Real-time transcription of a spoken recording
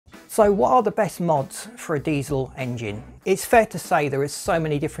So what are the best mods for a diesel engine? It's fair to say there are so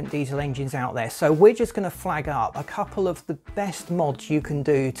many different diesel engines out there, so we're just going to flag up a couple of the best mods you can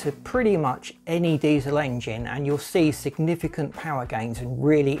do to pretty much any diesel engine, and you'll see significant power gains and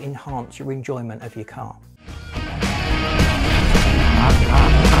really enhance your enjoyment of your car.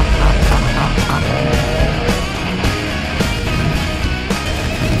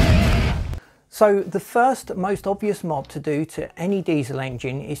 So the first most obvious mod to do to any diesel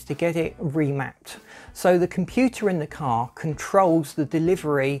engine is to get it remapped. So the computer in the car controls the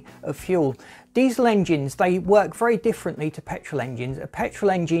delivery of fuel. Diesel engines, they work very differently to petrol engines. A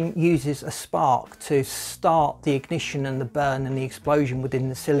petrol engine uses a spark to start the ignition and the burn and the explosion within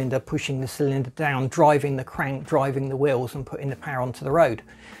the cylinder, pushing the cylinder down, driving the crank, driving the wheels and putting the power onto the road.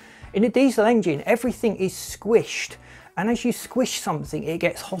 In a diesel engine, everything is squished. And as you squish something, it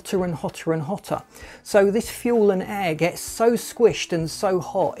gets hotter and hotter and hotter. So this fuel and air gets so squished and so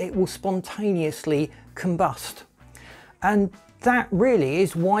hot, it will spontaneously combust. And that really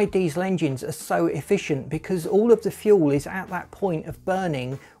is why diesel engines are so efficient, because all of the fuel is at that point of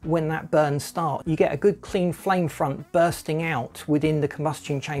burning when that burn starts. You get a good clean flame front bursting out within the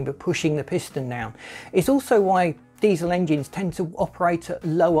combustion chamber, pushing the piston down. It's also why diesel engines tend to operate at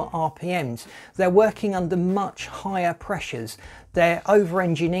lower RPMs. They're working under much higher pressures. They're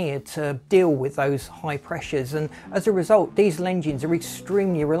over-engineered to deal with those high pressures, and as a result, diesel engines are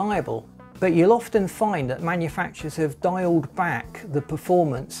extremely reliable. But you'll often find that manufacturers have dialed back the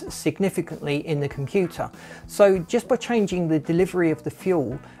performance significantly in the computer. So just by changing the delivery of the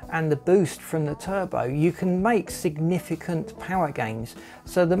fuel and the boost from the turbo, you can make significant power gains.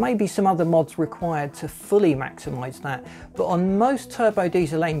 So there may be some other mods required to fully maximize that, but on most turbo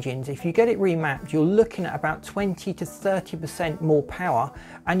diesel engines, if you get it remapped, you're looking at about 20 to 30% more power,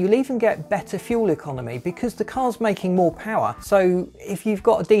 and you'll even get better fuel economy because the car's making more power. So if you've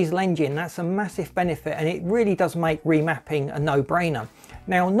got a diesel engine, that's a massive benefit, and it really does make remapping a no-brainer.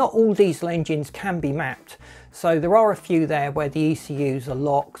 Now, not all diesel engines can be mapped. So there are a few there where the ECUs are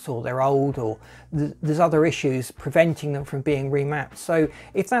locked, or they're old, or there's other issues preventing them from being remapped. So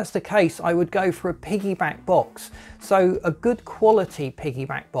if that's the case, I would go for a piggyback box. So a good quality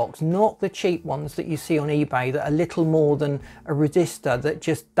piggyback box, not the cheap ones that you see on eBay that are little more than a resistor that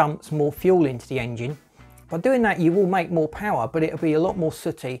just dumps more fuel into the engine. By doing that, you will make more power, but it'll be a lot more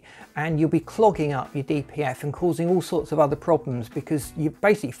sooty, and you'll be clogging up your DPF and causing all sorts of other problems because you're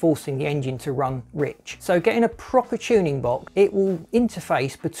basically forcing the engine to run rich. So getting a proper tuning box, it will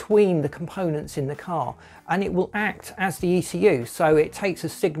interface between the components in the car, and it will act as the ECU. So it takes a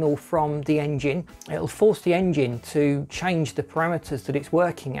signal from the engine, it'll force the engine to change the parameters that it's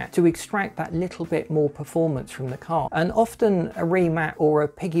working at to extract that little bit more performance from the car. And often a remap or a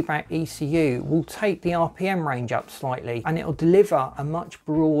piggyback ECU will take the RPM range up slightly, and it'll deliver a much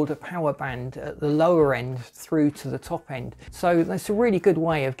broader power band at the lower end through to the top end. So that's a really good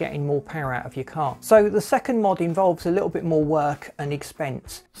way of getting more power out of your car. So the second mod involves a little bit more work and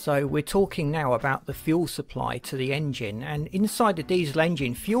expense. So we're talking now about the fuel supply to the engine, and inside a diesel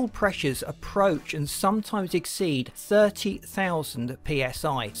engine, fuel pressures approach and sometimes exceed 30,000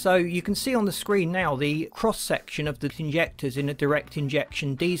 psi. So you can see on the screen now the cross section of the injectors in a direct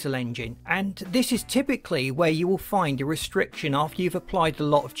injection diesel engine, and this is typically where you will find a restriction after you've applied a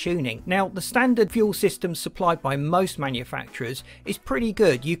lot of tuning. Now, the standard fuel system supplied by most manufacturers is pretty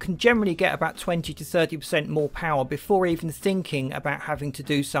good. You can generally get about 20 to 30% more power before even thinking about having to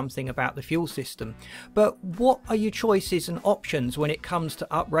do something about the fuel system. But what are your choices and options when it comes to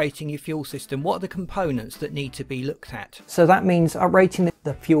uprating your fuel system? What are the components that need to be looked at? So that means uprating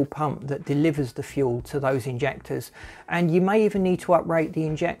the fuel pump that delivers the fuel to those injectors, and you may even need to uprate the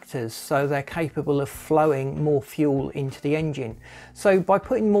injectors so they're capable of flowing more fuel into the engine. So by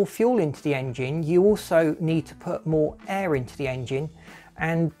putting more fuel into the engine, you also need to put more air into the engine,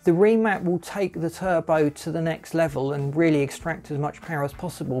 and the remap will take the turbo to the next level and really extract as much power as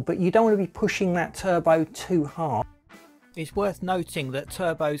possible, but you don't want to be pushing that turbo too hard. It's worth noting that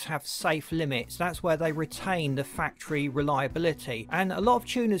turbos have safe limits. That's where they retain the factory reliability, and a lot of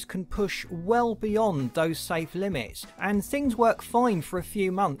tuners can push well beyond those safe limits, and things work fine for a few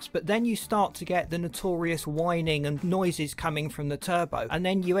months, but then you start to get the notorious whining and noises coming from the turbo, and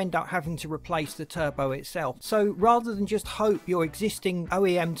then you end up having to replace the turbo itself. So rather than just hope your existing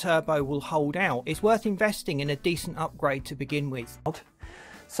OEM turbo will hold out, it's worth investing in a decent upgrade to begin with.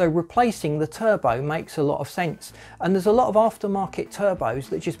 So replacing the turbo makes a lot of sense. And there's a lot of aftermarket turbos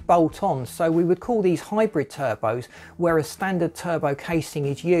that just bolt on. So we would call these hybrid turbos, where a standard turbo casing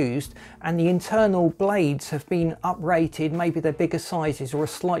is used and the internal blades have been uprated, maybe they're bigger sizes or a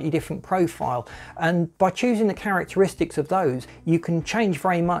slightly different profile. And by choosing the characteristics of those, you can change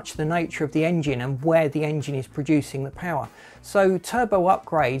very much the nature of the engine and where the engine is producing the power. So turbo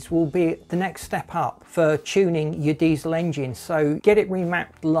upgrades will be the next step up for tuning your diesel engine. So get it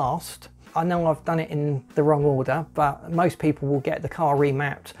remapped last. I know I've done it in the wrong order, but most people will get the car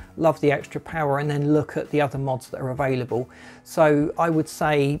remapped, love the extra power, and then look at the other mods that are available. So I would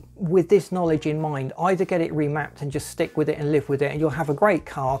say, with this knowledge in mind, either get it remapped and just stick with it and live with it, and you'll have a great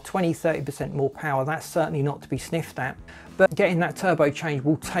car, 20–30% more power. That's certainly not to be sniffed at. But getting that turbo change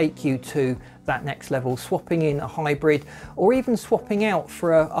will take you to that next level, swapping in a hybrid or even swapping out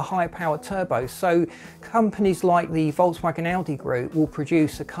for a higher power turbo. So companies like the Volkswagen Audi group will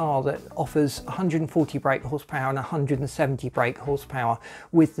produce a car that offers 140 brake horsepower and 170 brake horsepower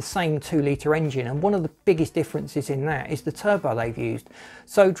with the same 2-litre engine, and one of the biggest differences in that is the turbo they've used.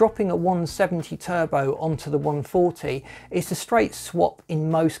 So dropping a 170 turbo onto the 140, it's a straight swap in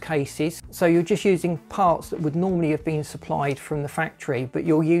most cases. So you're just using parts that would normally have been supplied from the factory, but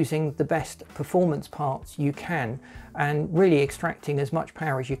you're using the best performance parts you can and really extracting as much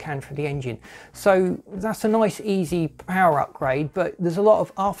power as you can from the engine. So that's a nice easy power upgrade, but there's a lot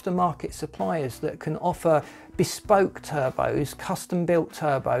of aftermarket suppliers that can offer bespoke turbos, custom built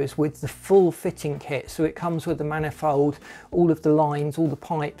turbos with the full fitting kit. So it comes with the manifold, all of the lines, all the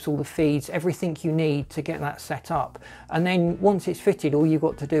pipes, all the feeds, everything you need to get that set up. And then once it's fitted, all you've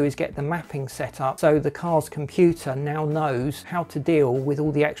got to do is get the mapping set up. So the car's computer now knows how to deal with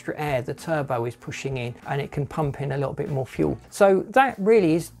all the extra air the turbo is pushing in, and it can pump in a little bit more fuel. So that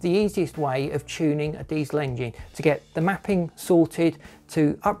really is the easiest way of tuning a diesel engine, to get the mapping sorted,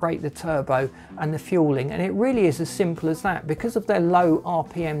 to uprate the turbo and the fueling. And it really is as simple as that. Because of their low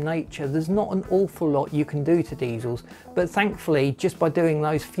RPM nature, there's not an awful lot you can do to diesels, but thankfully just by doing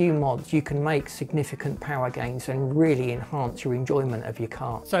those few mods you can make significant power gains and really enhance your enjoyment of your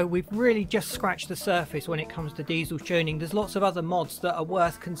car. So we've really just scratched the surface when it comes to diesel tuning. There's lots of other mods that are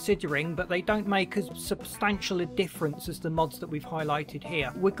worth considering, but they don't make as substantial a difference as the mods that we've highlighted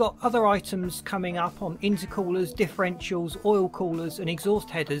here. We've got other items coming up on intercoolers, differentials, oil coolers and exhaust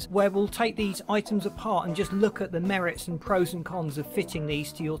headers, where we'll take these items apart and just look at the merits and pros and cons of fitting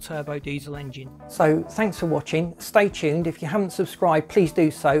these to your turbo diesel engine. So thanks for watching. Stay tuned. If you haven't subscribed, please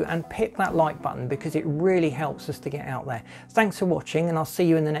do so, and hit that like button because it really helps us to get out there. Thanks for watching, and I'll see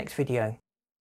you in the next video.